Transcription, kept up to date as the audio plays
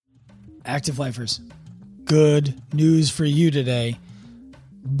Active Lifers, good news for you today.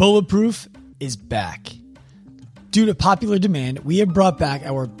 Bulletproof is back. Due to popular demand, we have brought back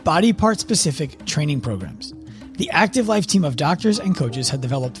our body part specific training programs. The Active Life team of doctors and coaches have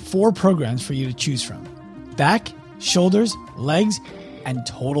developed 4 programs for you to choose from: back, shoulders, legs, and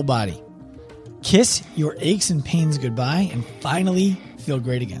total body. Kiss your aches and pains goodbye and finally feel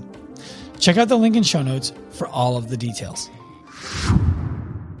great again. Check out the link in show notes for all of the details.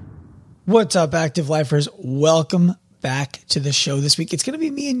 What's up, Active Lifers? Welcome back to the show this week. It's going to be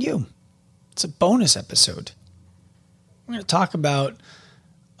me and you. It's a bonus episode. I'm going to talk about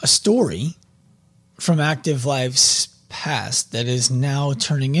a story from Active Life's past that is now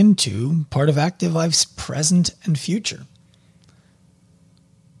turning into part of Active Life's present and future.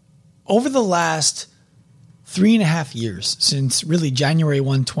 Over the last 3.5 years, since really January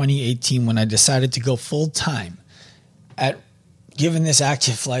 1, 2018, when I decided to go full time at giving this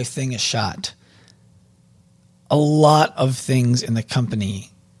Active Life thing a shot, a lot of things in the company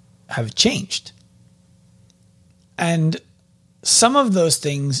have changed. And some of those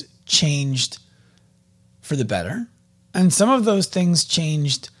things changed for the better. And some of those things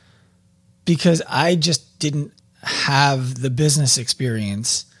changed because I just didn't have the business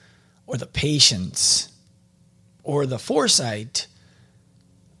experience or the patience or the foresight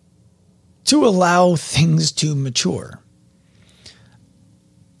to allow things to mature.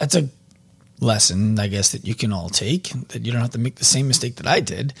 That's a lesson, I guess, that you can all take, that you don't have to make the same mistake that I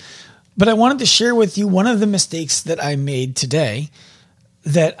did. But I wanted to share with you one of the mistakes that I made today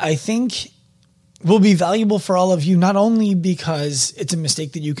that I think will be valuable for all of you, not only because it's a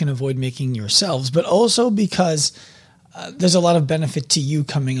mistake that you can avoid making yourselves, but also because there's a lot of benefit to you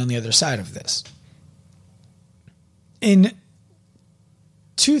coming on the other side of this. In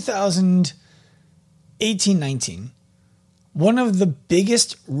 2018-19, one of the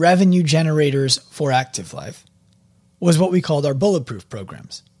biggest revenue generators for Active Life was what we called our Bulletproof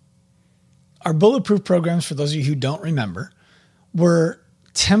programs. Our Bulletproof programs, for those of you who don't remember, were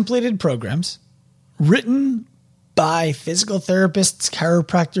templated programs written by physical therapists,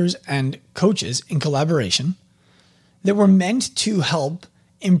 chiropractors, and coaches in collaboration that were meant to help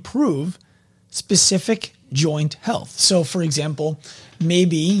improve specific joint health. So, for example,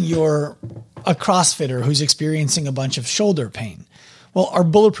 maybe you're a CrossFitter who's experiencing a bunch of shoulder pain. Well, our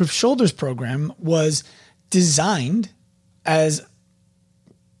Bulletproof Shoulders program was designed as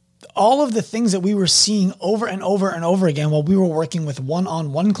all of the things that we were seeing over and over and over again while we were working with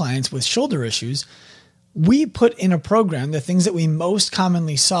one-on-one clients with shoulder issues. We put in a program the things that we most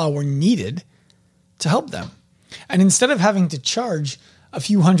commonly saw were needed to help them. And instead of having to charge a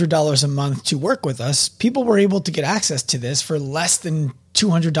few $100s a month to work with us, people were able to get access to this for less than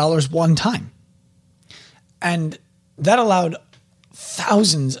 $200 one time. And that allowed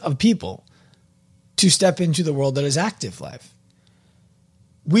thousands of people to step into the world that is Active Life.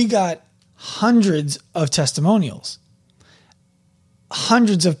 We got hundreds of testimonials,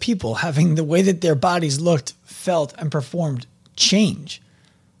 hundreds of people having the way that their bodies looked, felt, and performed change.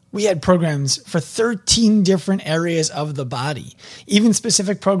 We had programs for 13 different areas of the body, even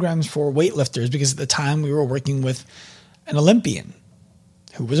specific programs for weightlifters, because at the time we were working with an Olympian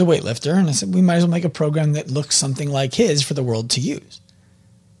who was a weightlifter. And I said, we might as well make a program that looks something like his for the world to use.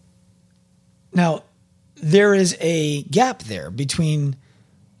 Now, there is a gap there between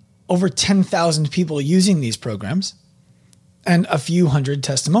over 10,000 people using these programs and a few hundred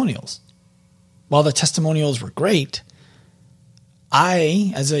testimonials. While the testimonials were great,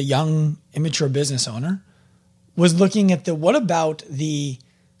 I, as a young, immature business owner, was looking at what about the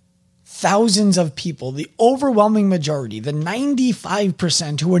thousands of people, the overwhelming majority, the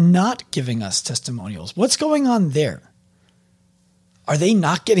 95% who are not giving us testimonials? What's going on there? Are they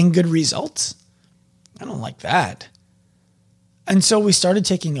not getting good results? I don't like that. And so we started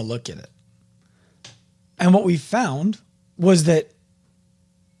taking a look at it. And what we found was that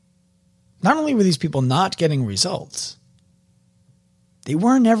not only were these people not getting results, they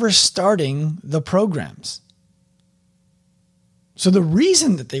were never starting the programs. So the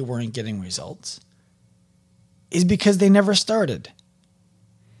reason that they weren't getting results is because they never started.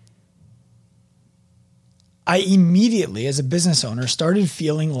 I immediately, as a business owner, started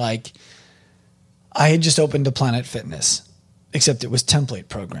feeling like I had just opened a Planet Fitness, except it was template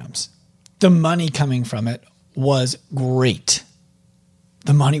programs. The money coming from it was great.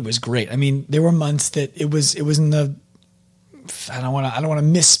 The money was great. I mean, there were months that it was in the, I don't want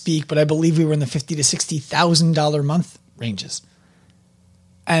to misspeak, but I believe we were in the $50,000 to $60,000 a month ranges.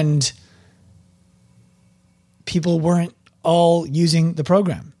 And people weren't all using the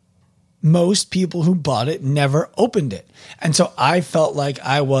program. Most people who bought it never opened it. And so I felt like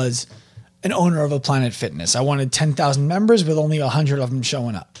I was an owner of a Planet Fitness. I wanted 10,000 members with only 100 of them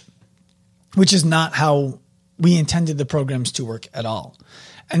showing up, which is not how we intended the programs to work at all.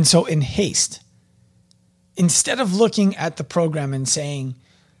 And so in haste, instead of looking at the program and saying,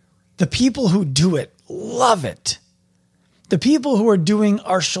 the people who do it love it. The people who are doing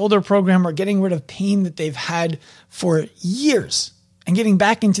our shoulder program are getting rid of pain that they've had for years and getting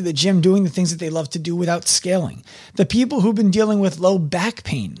back into the gym, doing the things that they love to do without scaling. The people who've been dealing with low back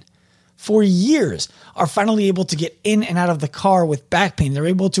pain for years are finally able to get in and out of the car with back pain. They're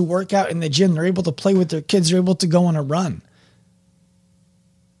able to work out in the gym. They're able to play with their kids. They're able to go on a run.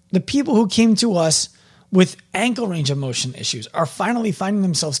 The people who came to us with ankle range of motion issues are finally finding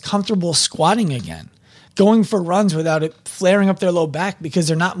themselves comfortable squatting again, going for runs without it flaring up their low back because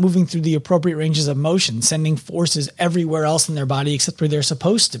they're not moving through the appropriate ranges of motion, sending forces everywhere else in their body except where they're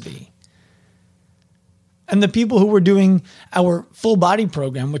supposed to be. And the people who were doing our full body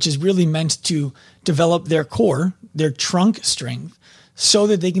program, which is really meant to develop their core, their trunk strength, so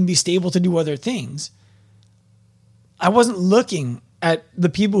that they can be stable to do other things. I wasn't looking at the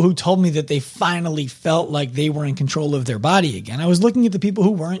people who told me that they finally felt like they were in control of their body again. I was looking at the people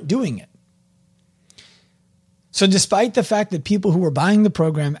who weren't doing it. So despite the fact that people who were buying the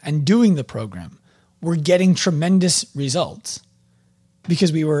program and doing the program were getting tremendous results,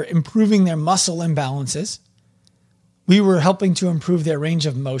 because we were improving their muscle imbalances, we were helping to improve their range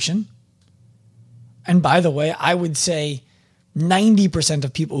of motion. And by the way, I would say 90%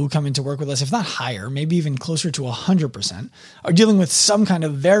 of people who come into work with us, if not higher, maybe even closer to 100%, are dealing with some kind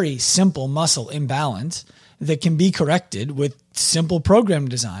of very simple muscle imbalance that can be corrected with simple program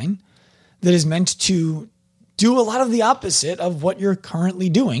design that is meant to do a lot of the opposite of what you're currently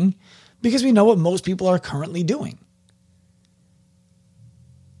doing, because we know what most people are currently doing.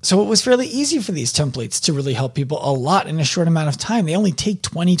 So it was fairly easy for these templates to really help people a lot in a short amount of time. They only take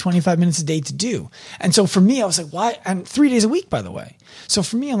 20, 25 minutes a day to do. And so for me, I was like, why? And 3 days a week, by the way. So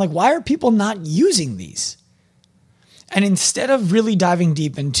for me, I'm like, why are people not using these? And instead of really diving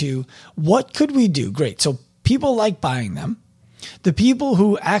deep into what could we do? Great. So people like buying them. The people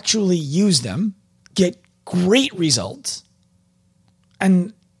who actually use them get great results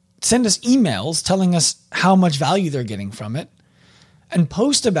and send us emails telling us how much value they're getting from it, and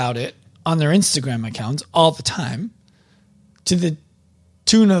post about it on their Instagram accounts all the time to the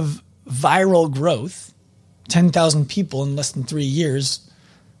tune of viral growth, 10,000 people in less than 3 years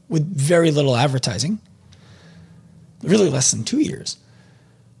with very little advertising, really less than 2 years.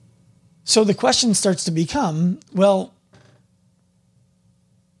 So the question starts to become, well,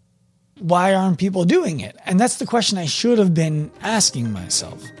 why aren't people doing it? And that's the question I should have been asking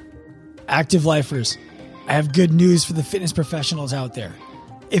myself. Active lifers, I have good news for the fitness professionals out there.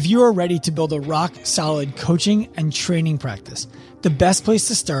 If you are ready to build a rock-solid coaching and training practice, the best place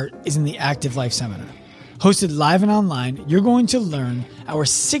to start is in the Active Life Seminar. Hosted live and online, you're going to learn our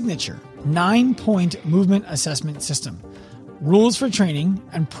signature 9-point movement assessment system, rules for training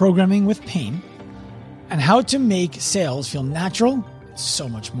and programming with pain, and how to make sales feel natural, and so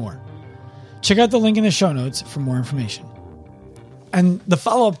much more. Check out the link in the show notes for more information. And the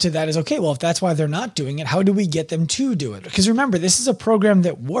follow-up to that is, okay, well, if that's why they're not doing it, how do we get them to do it? Because remember, this is a program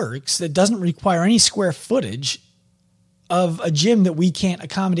that works, that doesn't require any square footage of a gym that we can't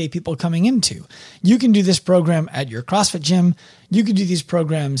accommodate people coming into. You can do this program at your CrossFit gym. You could do these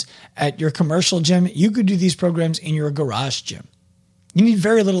programs at your commercial gym. You could do these programs in your garage gym. You need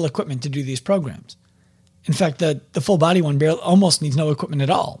very little equipment to do these programs. In fact, the full body one almost needs no equipment at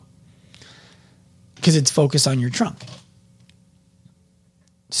all because it's focused on your trunk.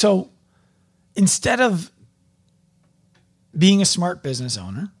 So instead of being a smart business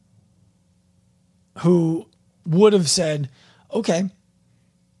owner who would have said, okay,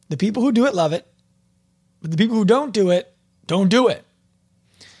 the people who do it love it, but the people who don't do it, don't do it.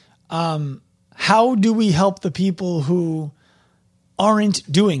 How do we help the people who aren't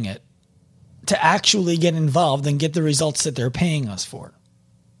doing it to actually get involved and get the results that they're paying us for?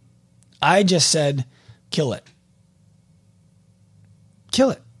 I just said, kill it. Kill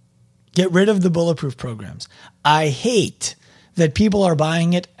it. Get rid of the Bulletproof programs. I hate that people are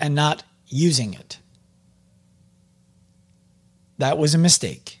buying it and not using it. That was a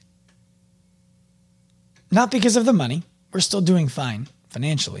mistake. Not because of the money. We're still doing fine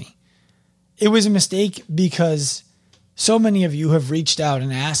financially. It was a mistake because so many of you have reached out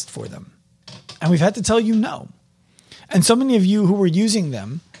and asked for them. And we've had to tell you no. And so many of you who were using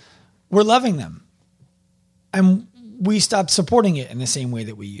them were loving them. And we stopped supporting it in the same way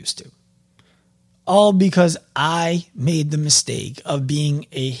that we used to. All because I made the mistake of being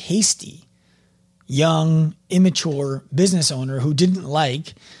a hasty, young, immature business owner who didn't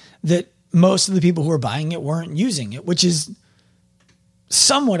like that most of the people who were buying it weren't using it, which is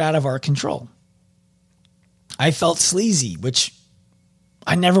somewhat out of our control. I felt sleazy, which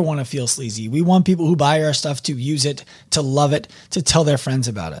I never want to feel sleazy. We want people who buy our stuff to use it, to love it, to tell their friends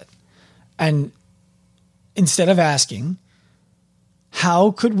about it. And instead of asking,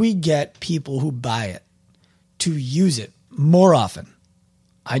 how could we get people who buy it to use it more often?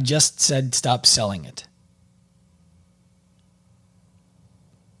 I just said, stop selling it.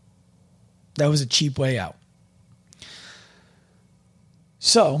 That was a cheap way out.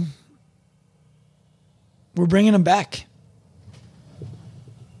 So we're bringing them back.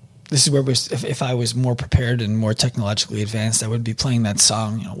 This is where if I was more prepared and more technologically advanced, I would be playing that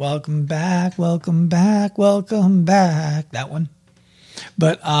song, welcome back, welcome back, welcome back, that one.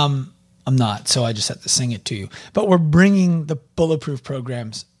 But I'm not, so I just have to sing it to you. But we're bringing the Bulletproof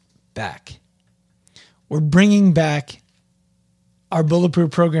programs back. We're bringing back our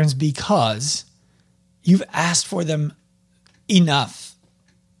Bulletproof programs because you've asked for them enough.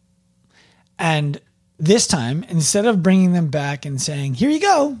 And this time, instead of bringing them back and saying, here you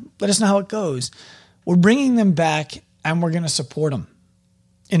go, let us know how it goes, we're bringing them back and we're going to support them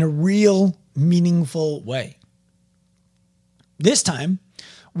in a real, meaningful way. This time,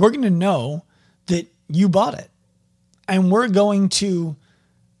 we're going to know that you bought it, and we're going to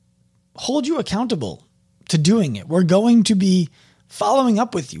hold you accountable to doing it. We're going to be following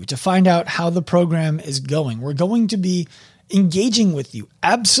up with you to find out how the program is going. We're going to be engaging with you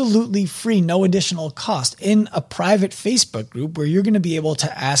absolutely free, no additional cost, in a private Facebook group where you're going to be able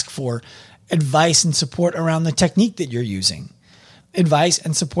to ask for advice and support around the technique that you're using, advice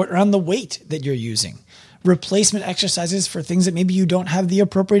and support around the weight that you're using, replacement exercises for things that maybe you don't have the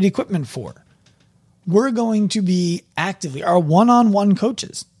appropriate equipment for. We're going to be actively, our one-on-one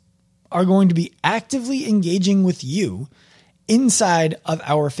coaches are going to be actively engaging with you inside of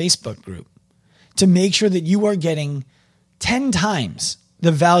our Facebook group to make sure that you are getting 10 times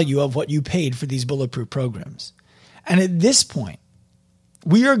the value of what you paid for these Bulletproof programs. And at this point,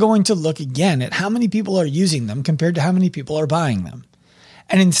 we are going to look again at how many people are using them compared to how many people are buying them.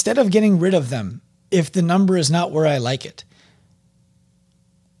 And instead of getting rid of them, if the number is not where I like it,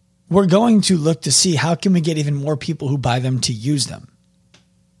 we're going to look to see how can we get even more people who buy them to use them.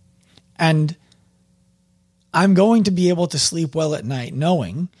 And I'm going to be able to sleep well at night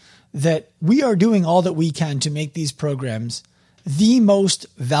knowing that we are doing all that we can to make these programs the most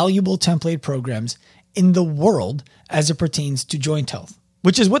valuable template programs in the world as it pertains to joint health,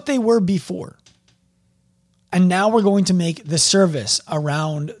 which is what they were before. And now we're going to make the service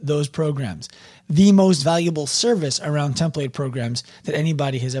around those programs the most valuable service around template programs that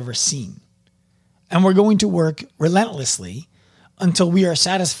anybody has ever seen. And we're going to work relentlessly until we are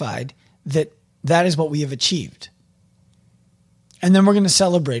satisfied that that is what we have achieved. And then we're going to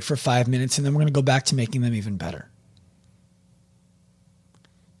celebrate for 5 minutes, and then we're going to go back to making them even better.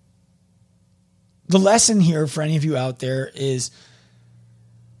 The lesson here for any of you out there is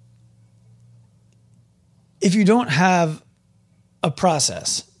if you don't have a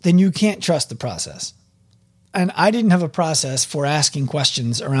process, then you can't trust the process. And I didn't have a process for asking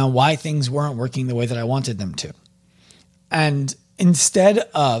questions around why things weren't working the way that I wanted them to. And instead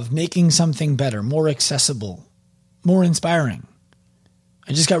of making something better, more accessible, more inspiring,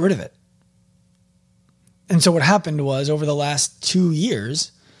 I just got rid of it. And so what happened was over the last 2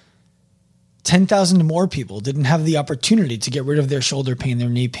 years, 10,000 more people didn't have the opportunity to get rid of their shoulder pain, their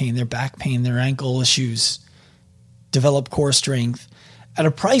knee pain, their back pain, their ankle issues, develop core strength at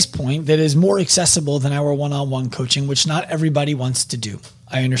a price point that is more accessible than our one-on-one coaching, which not everybody wants to do.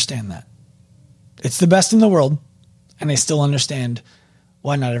 I understand that. It's the best in the world, and I still understand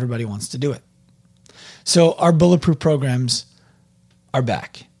why not everybody wants to do it. So our Bulletproof programs are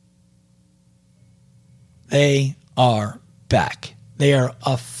back. They are back. They are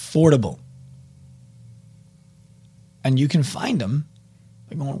affordable. And you can find them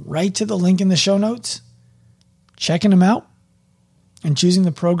by going right to the link in the show notes, checking them out, and choosing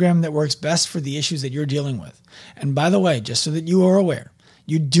the program that works best for the issues that you're dealing with. And by the way, just so that you are aware,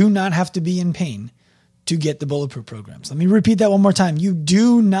 you do not have to be in pain to get the Bulletproof programs. Let me repeat that one more time. You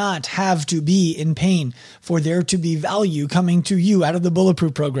do not have to be in pain for there to be value coming to you out of the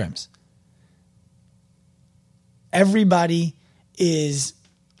Bulletproof programs. Everybody is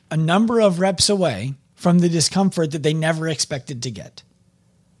a number of reps away from the discomfort that they never expected to get.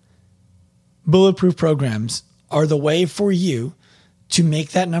 Bulletproof programs are the way for you to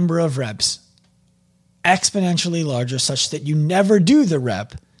make that number of reps exponentially larger such that you never do the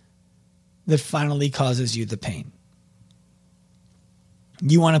rep that finally causes you the pain.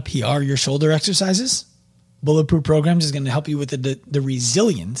 You want to PR your shoulder exercises? Bulletproof programs is going to help you with the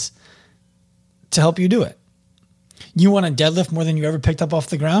resilience to help you do it. You want to deadlift more than you ever picked up off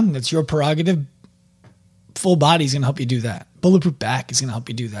the ground? That's your prerogative. Full body is going to help you do that. Bulletproof back is going to help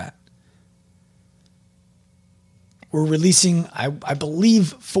you do that. We're releasing, I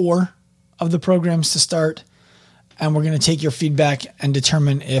believe, 4 of the programs to start, and we're going to take your feedback and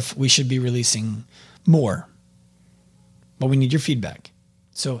determine if we should be releasing more. But we need your feedback.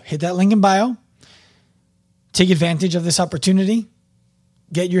 So hit that link in bio. Take advantage of this opportunity.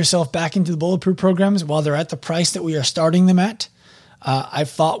 Get yourself back into the Bulletproof programs while they're at the price that we are starting them at. I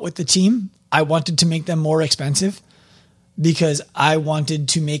fought with the team. I wanted to make them more expensive because I wanted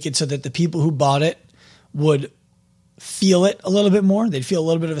to make it so that the people who bought it would feel it a little bit more. They'd feel a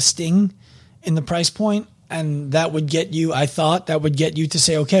little bit of a sting in the price point. And that would get you, I thought that would get you to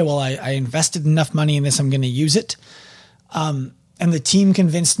say, okay, well, I invested enough money in this. I'm going to use it. And the team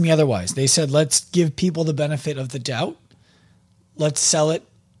convinced me otherwise. They said, let's give people the benefit of the doubt. Let's sell it.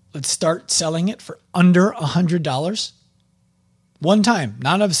 Let's start selling it for under $100. One time,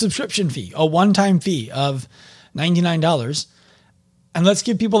 not a subscription fee, a one-time fee of $99. And let's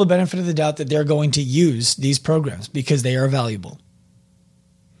give people the benefit of the doubt that they're going to use these programs because they are valuable.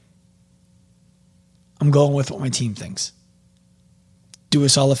 I'm going with what my team thinks. Do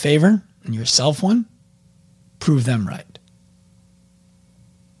us all a favor and yourself one. Prove them right.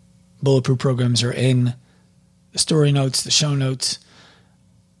 Bulletproof programs are in the story notes, the show notes.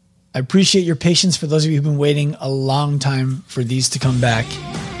 I appreciate your patience for those of you who've been waiting a long time for these to come back.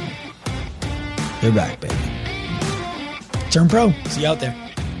 They're back, baby. Turn pro. See you out there.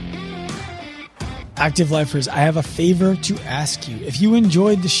 Active Lifers, I have a favor to ask you. If you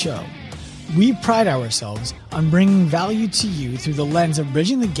enjoyed the show, we pride ourselves on bringing value to you through the lens of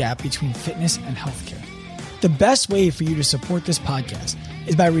bridging the gap between fitness and healthcare. The best way for you to support this podcast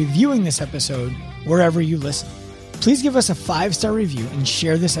is by reviewing this episode wherever you listen. Please give us a 5-star review and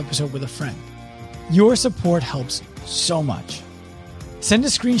share this episode with a friend. Your support helps so much. Send a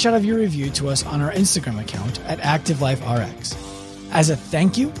screenshot of your review to us on our Instagram account at ActiveLifeRx. As a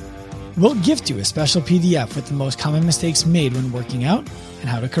thank you, we'll gift you a special PDF with the most common mistakes made when working out and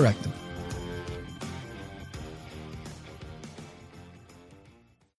how to correct them.